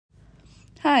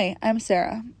Hi, I'm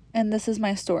Sarah, and this is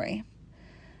my story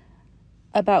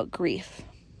about grief.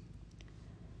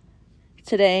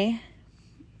 Today,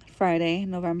 Friday,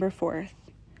 November 4th,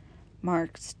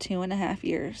 marks 2.5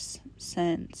 years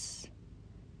since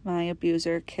my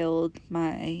abuser killed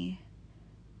my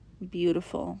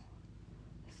beautiful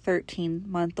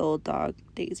 13-month-old dog,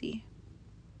 Daisy.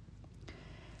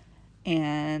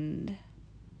 And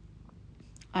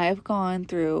I've gone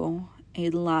through a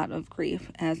lot of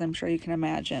grief, as I'm sure you can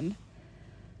imagine.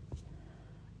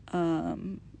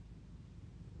 And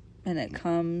it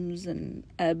comes and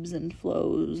ebbs and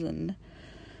flows, and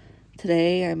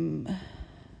today I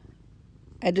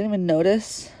didn't even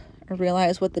notice or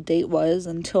realize what the date was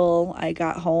until I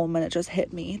got home, and it just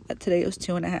hit me that today was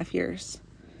 2.5 years.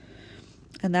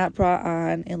 And that brought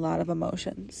on a lot of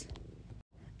emotions.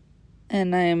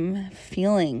 And I'm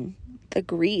feeling the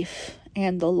grief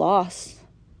and the loss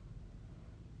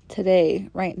today,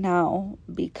 right now,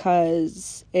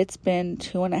 because it's been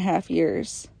 2.5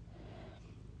 years.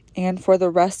 And for the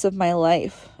rest of my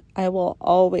life, I will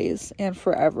always and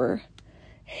forever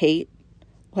hate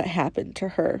what happened to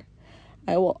her.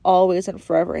 I will always and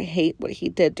forever hate what he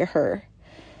did to her,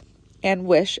 and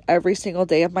wish every single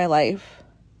day of my life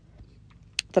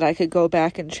that I could go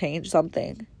back and change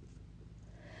something.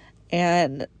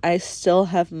 And I still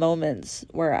have moments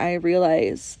where I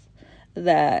realize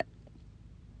that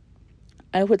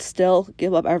I would still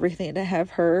give up everything to have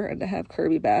her and to have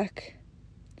Kirby back.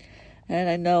 And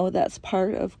I know that's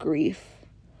part of grief,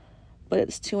 but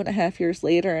it's 2.5 years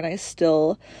later, and I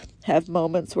still have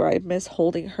moments where I miss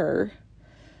holding her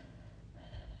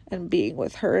and being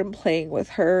with her and playing with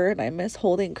her, and I miss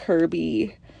holding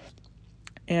Kirby.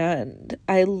 And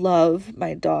I love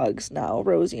my dogs now,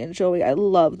 Rosie and Joey. I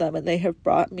love them, and they have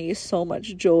brought me so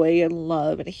much joy and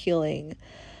love and healing.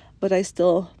 But I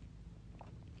still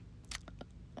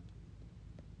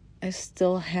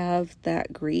have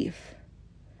that grief.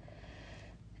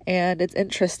 And it's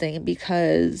interesting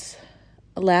because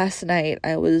last night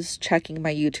I was checking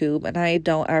my YouTube, and I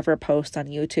don't ever post on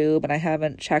YouTube, and I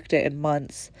haven't checked it in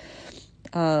months.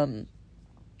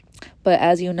 But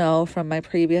as you know from my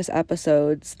previous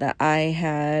episodes, that I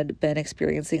had been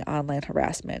experiencing online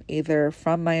harassment, either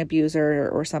from my abuser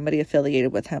or somebody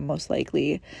affiliated with him, most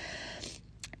likely.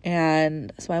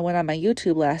 And so I went on my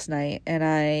YouTube last night, and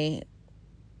I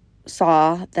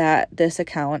saw that this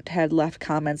account had left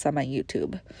comments on my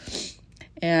YouTube.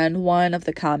 And one of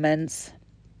the comments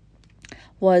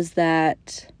was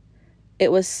that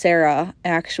it was Sarah,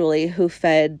 actually, who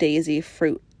fed Daisy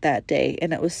fruit that day,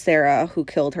 and it was Sarah who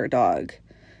killed her dog.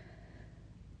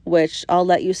 Which I'll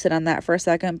let you sit on that for a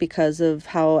second because of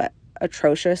how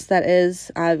atrocious that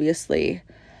is, obviously.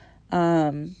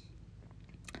 But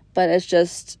it's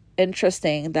just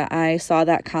interesting that I saw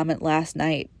that comment last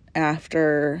night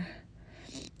after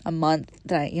a month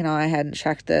that I hadn't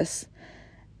checked this,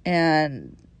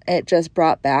 and it just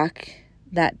brought back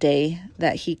that day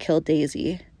that he killed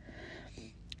Daisy.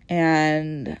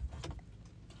 And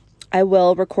I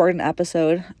will record an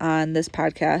episode on this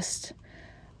podcast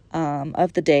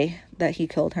of the day that he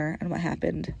killed her and what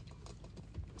happened.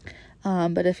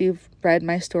 But if you've read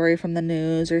my story from the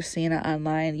news or seen it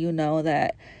online, you know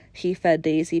that he fed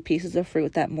Daisy pieces of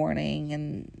fruit that morning,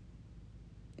 and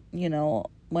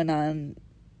went on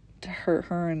to hurt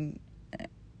her, and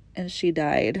she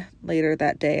died later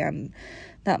that day, on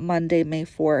that Monday, May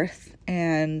 4th.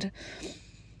 And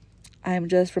I'm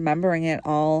just remembering it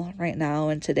all right now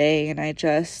and today, and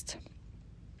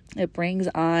it brings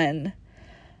on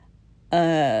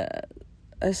a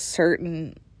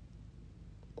certain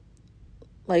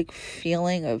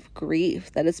feeling of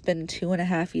grief that it's been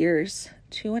 2.5 years.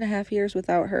 2.5 years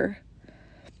without her.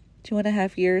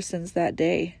 2.5 years since that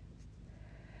day.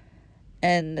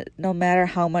 And no matter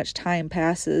how much time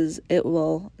passes, it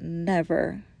will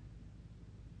never,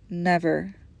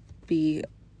 never be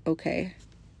okay.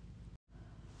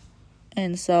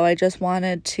 And so I just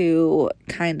wanted to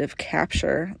kind of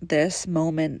capture this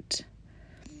moment,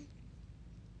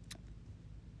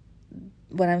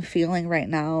 what I'm feeling right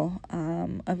now,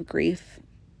 of grief,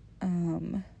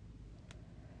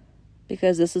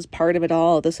 because this is part of it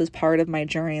all. This is part of my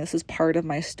journey. This is part of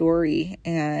my story.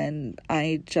 And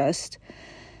I'm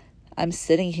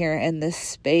sitting here in this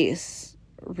space,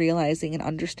 realizing and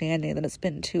understanding that it's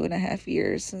been 2.5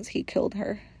 years since he killed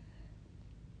her.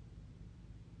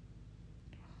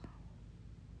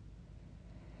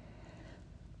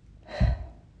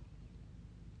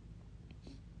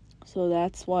 So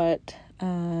that's what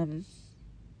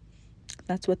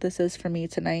this is for me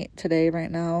today,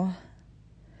 right now.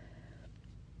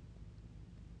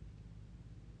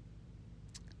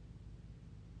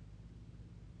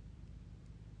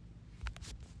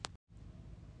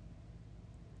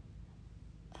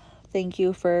 thank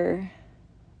you for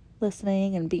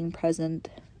listening and being present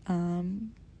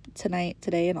tonight,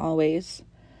 today, and always.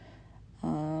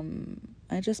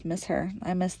 I just miss her.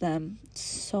 I miss them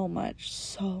so much,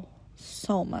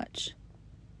 so much.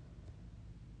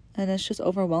 And it's just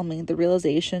overwhelming, the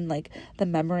realization, like the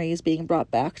memories being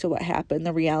brought back to what happened,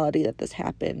 the reality that this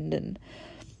happened, and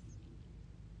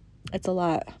it's a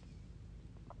lot.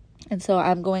 And so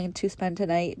I'm going to spend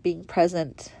tonight being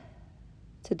present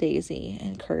to Daisy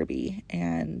and Kirby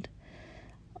and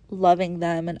loving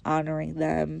them and honoring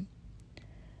them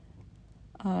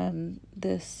on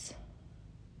this,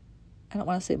 I don't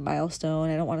want to say milestone,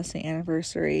 I don't want to say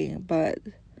anniversary, but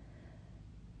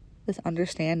this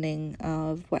understanding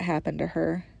of what happened to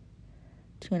her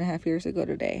 2.5 years ago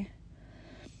today.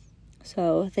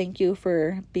 So thank you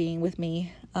for being with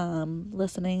me,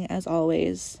 listening as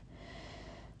always.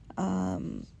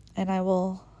 And I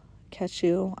will catch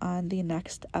you on the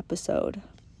next episode.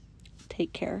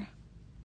 Take care.